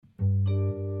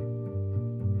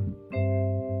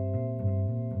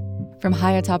From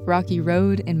high atop Rocky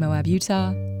Road in Moab,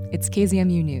 Utah, it's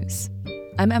KZMU News.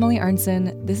 I'm Emily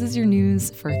Arnson. This is your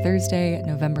news for Thursday,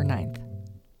 November 9th.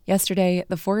 Yesterday,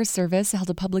 the Forest Service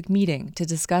held a public meeting to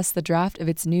discuss the draft of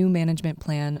its new management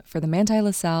plan for the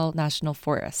Manti-La Sal National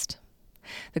Forest.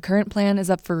 The current plan is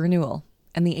up for renewal,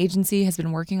 and the agency has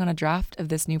been working on a draft of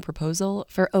this new proposal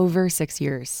for over 6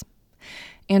 years.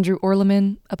 Andrew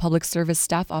Orleman, a public service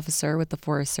staff officer with the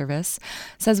Forest Service,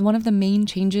 says one of the main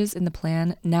changes in the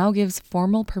plan now gives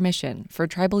formal permission for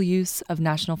tribal use of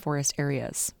national forest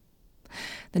areas.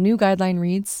 The new guideline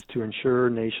reads, to ensure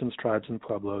nations, tribes, and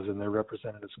pueblos and their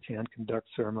representatives can conduct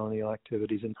ceremonial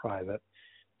activities in private,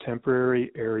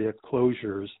 temporary area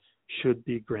closures should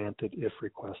be granted if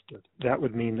requested. That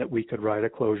would mean that we could write a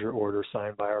closure order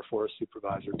signed by our forest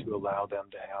supervisor to allow them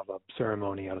to have a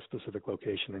ceremony at a specific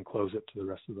location and close it to the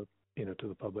rest of the, to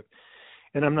the public.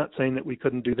 And I'm not saying that we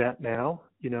couldn't do that now,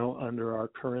 under our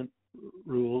current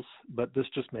rules, but this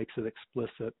just makes it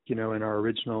explicit. In our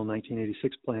original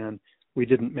 1986 plan, we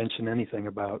didn't mention anything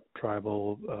about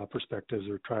tribal perspectives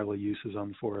or tribal uses on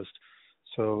the forest.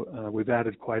 So we've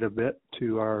added quite a bit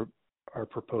to our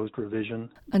proposed revision.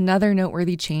 Another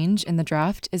noteworthy change in the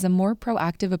draft is a more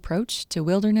proactive approach to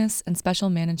wilderness and special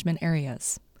management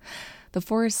areas. The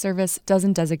Forest Service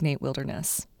doesn't designate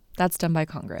wilderness. That's done by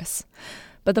Congress.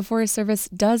 But the Forest Service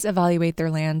does evaluate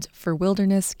their land for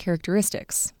wilderness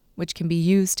characteristics, which can be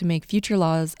used to make future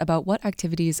laws about what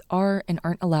activities are and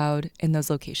aren't allowed in those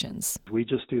locations. We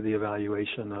just do the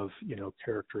evaluation of,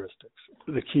 characteristics.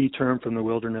 The key term from the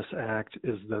Wilderness Act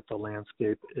is that the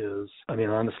landscape is,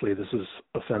 honestly, this is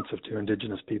offensive to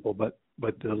indigenous people, but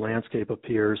the landscape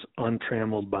appears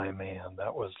untrammeled by man.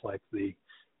 That was like the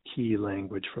key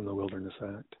language from the Wilderness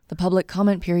Act. The public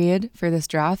comment period for this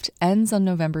draft ends on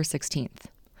November 16th.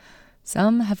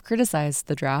 Some have criticized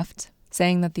the draft,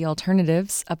 saying that the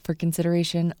alternatives up for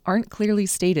consideration aren't clearly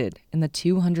stated in the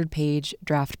 200-page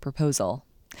draft proposal.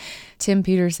 Tim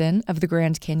Peterson of the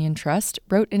Grand Canyon Trust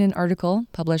wrote in an article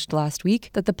published last week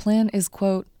that the plan is,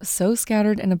 quote, so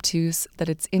scattered and obtuse that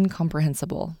it's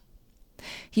incomprehensible.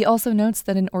 He also notes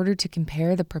that in order to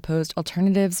compare the proposed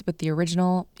alternatives with the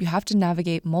original, you have to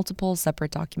navigate multiple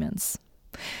separate documents.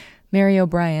 Mary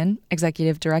O'Brien,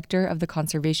 executive director of the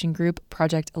conservation group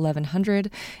Project 1100,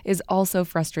 is also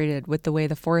frustrated with the way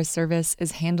the Forest Service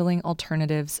is handling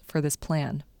alternatives for this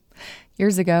plan.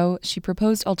 Years ago, she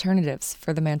proposed alternatives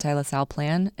for the Manti-La Sal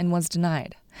plan and was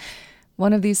denied.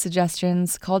 One of these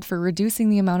suggestions called for reducing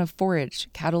the amount of forage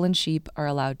cattle and sheep are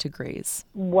allowed to graze.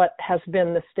 What has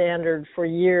been the standard for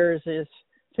years is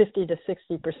 50 to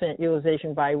 60%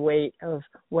 utilization by weight of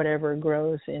whatever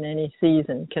grows in any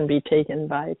season can be taken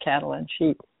by cattle and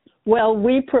sheep. Well,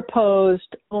 we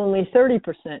proposed only 30%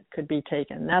 could be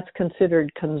taken. That's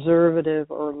considered conservative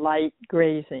or light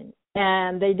grazing.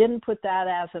 And they didn't put that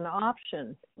as an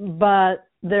option. But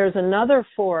there's another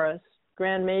forest,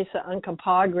 Grand Mesa,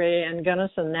 Uncompahgre, and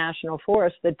Gunnison National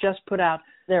Forest, that just put out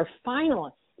their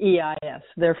final EIS.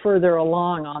 They're further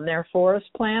along on their forest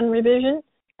plan revision.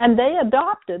 And they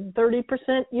adopted 30%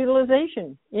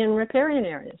 utilization in riparian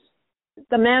areas.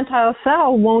 The Manti-La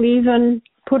Sal won't even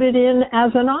put it in as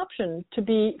an option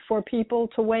for people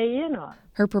to weigh in on.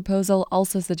 Her proposal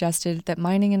also suggested that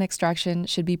mining and extraction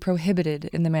should be prohibited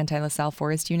in the Manti-La Sal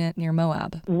Forest Unit near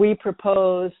Moab. We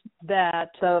proposed that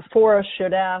the forest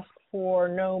should ask for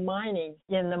no mining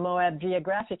in the Moab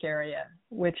geographic area,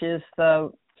 which is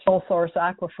the sole source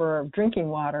aquifer of drinking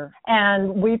water.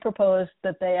 And we proposed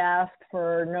that they ask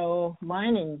for no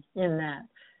mining in that.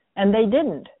 And they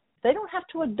didn't. They don't have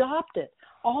to adopt it.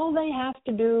 All they have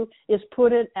to do is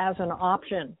put it as an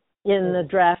option in the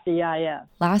draft EIS.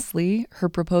 Lastly, her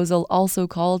proposal also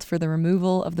called for the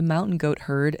removal of the mountain goat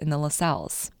herd in the La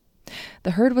Salles.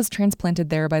 The herd was transplanted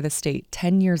there by the state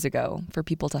 10 years ago for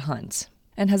people to hunt,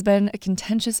 and has been a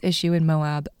contentious issue in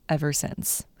Moab ever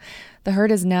since. The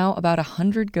herd is now about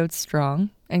 100 goats strong,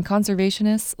 and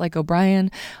conservationists like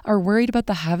O'Brien are worried about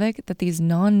the havoc that these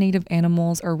non-native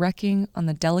animals are wreaking on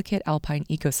the delicate alpine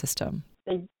ecosystem.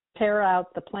 They tear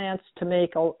out the plants to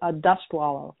make a dust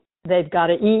wallow. They've got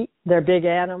to eat. They're big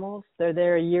animals. They're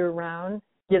there year-round.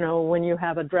 When you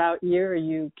have a drought year,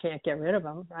 you can't get rid of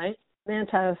them, right?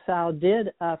 Manti-La Sal did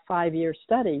a 5-year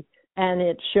study, and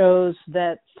it shows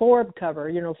that forb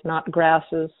cover, not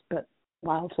grasses, but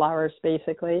wildflowers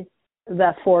basically,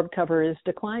 that forb cover is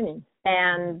declining.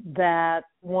 And that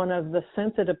one of the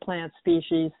sensitive plant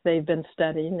species they've been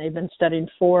studying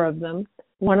 4 of them.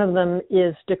 One of them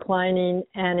is declining,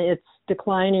 and it's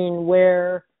declining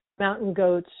where mountain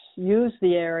goats use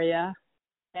the area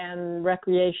and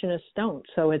recreationists don't.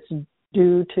 So it's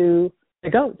due to the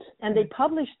goats. And they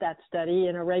published that study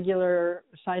in a regular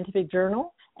scientific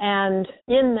journal. And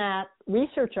in that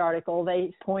research article,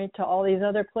 they point to all these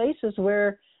other places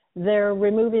where they're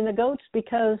removing the goats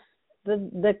because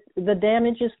the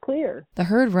damage is clear. The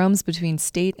herd roams between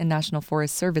state and National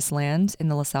Forest Service land in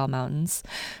the La Sal Mountains,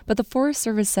 but the Forest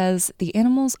Service says the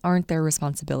animals aren't their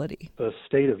responsibility. The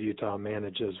state of Utah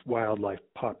manages wildlife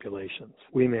populations.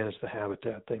 We manage the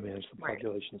habitat, they manage the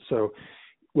population. Right. So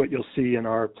what you'll see in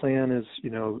our plan is,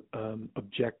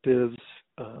 objectives,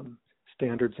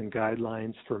 standards and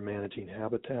guidelines for managing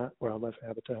wildlife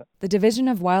habitat. The Division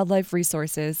of Wildlife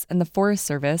Resources and the Forest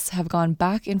Service have gone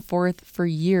back and forth for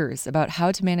years about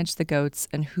how to manage the goats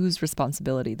and whose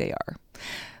responsibility they are.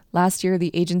 Last year,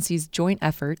 the agency's joint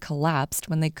effort collapsed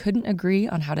when they couldn't agree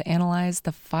on how to analyze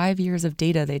the 5 years of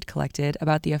data they'd collected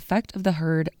about the effect of the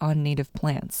herd on native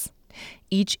plants.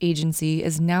 Each agency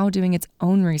is now doing its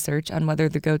own research on whether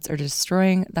the goats are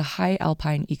destroying the high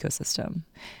alpine ecosystem.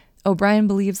 O'Brien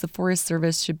believes the Forest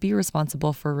Service should be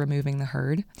responsible for removing the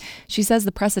herd. She says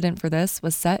the precedent for this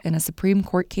was set in a Supreme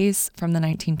Court case from the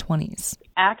 1920s.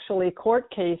 Actually,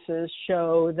 court cases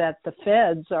show that the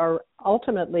feds are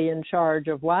ultimately in charge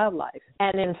of wildlife.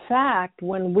 And in fact,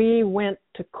 when we went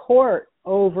to court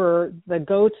over the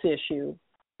goats issue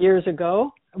years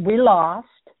ago, we lost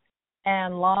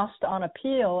on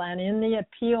appeal. And in the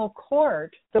appeal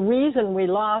court, the reason we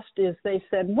lost is they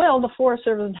said, well, the Forest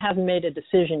Service hasn't made a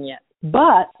decision yet.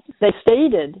 But they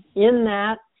stated in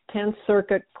that 10th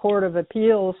Circuit Court of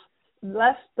Appeals,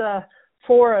 lest the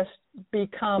forest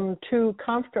become too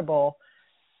comfortable,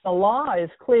 the law is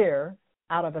clear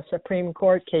out of a Supreme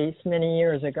Court case many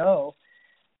years ago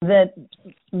that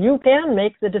you can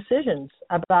make the decisions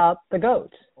about the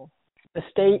goats. The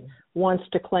state wants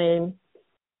to claim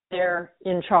they're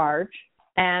in charge,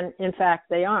 and in fact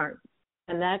they aren't.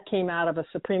 And that came out of a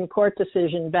Supreme Court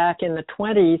decision back in the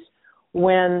 20s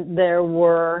when there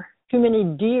were too many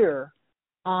deer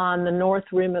on the north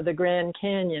rim of the Grand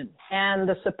Canyon. And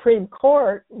the Supreme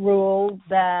Court ruled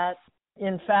that,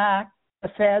 in fact, the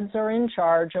feds are in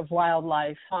charge of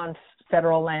wildlife on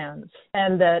federal lands,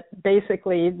 and that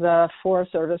basically the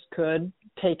Forest Service could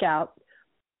take out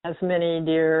as many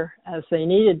deer as they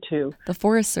needed to. The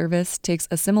Forest Service takes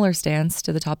a similar stance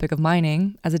to the topic of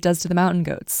mining as it does to the mountain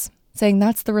goats, saying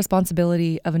that's the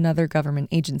responsibility of another government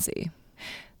agency.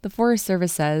 The Forest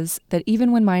Service says that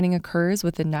even when mining occurs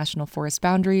within national forest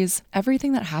boundaries,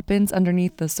 everything that happens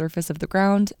underneath the surface of the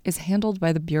ground is handled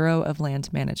by the Bureau of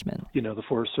Land Management. The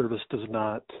Forest Service does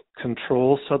not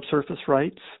control subsurface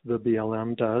rights. The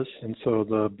BLM does. And so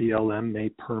the BLM may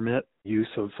permit use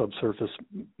of subsurface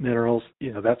minerals.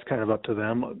 That's kind of up to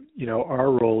them.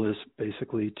 Our role is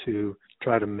basically to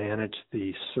try to manage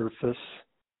the surface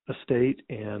estate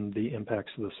and the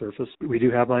impacts of the surface. We do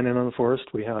have mining on the forest.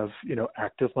 We have,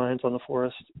 active mines on the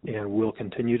forest, and we'll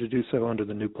continue to do so under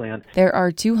the new plan. There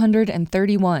are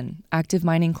 231 active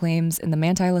mining claims in the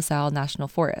Manti-La Sal National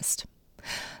Forest.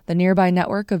 The nearby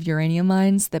network of uranium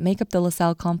mines that make up the La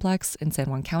Sal complex in San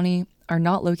Juan County are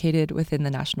not located within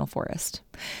the National Forest.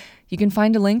 You can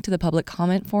find a link to the public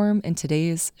comment form in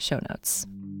today's show notes.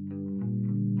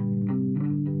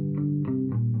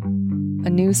 A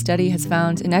new study has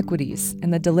found inequities in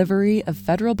the delivery of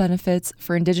federal benefits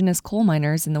for indigenous coal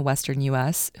miners in the western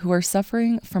U.S. who are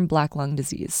suffering from black lung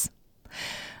disease.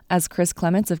 As Chris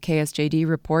Clements of KSJD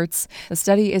reports, the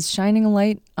study is shining a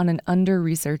light on an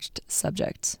under-researched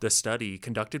subject. The study,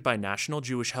 conducted by National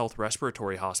Jewish Health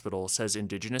Respiratory Hospital, says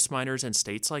indigenous miners in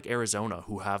states like Arizona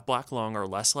who have black lung are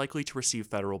less likely to receive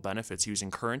federal benefits using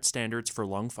current standards for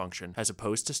lung function, as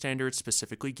opposed to standards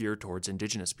specifically geared towards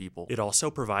indigenous people. It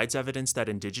also provides evidence that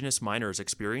indigenous miners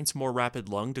experience more rapid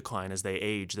lung decline as they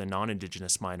age than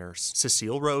non-indigenous miners.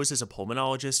 Cecile Rose is a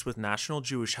pulmonologist with National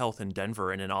Jewish Health in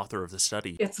Denver and an author of the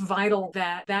study. It's vital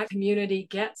that that community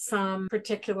get some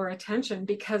particular attention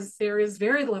because there is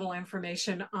very little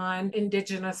information on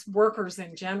indigenous workers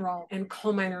in general and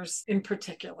coal miners in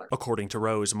particular. According to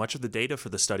Rose, much of the data for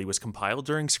the study was compiled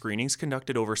during screenings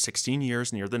conducted over 16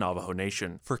 years near the Navajo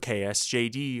Nation. For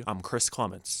KSJD, I'm Chris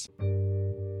Clements.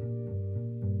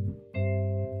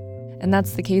 And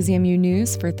that's the KZMU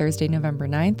News for Thursday, November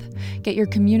 9th. Get your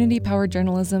community-powered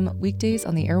journalism weekdays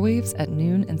on the airwaves at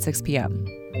noon and 6 p.m.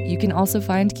 You can also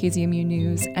find KZMU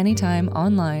News anytime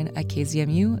online at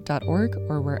kzmu.org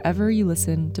or wherever you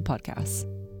listen to podcasts.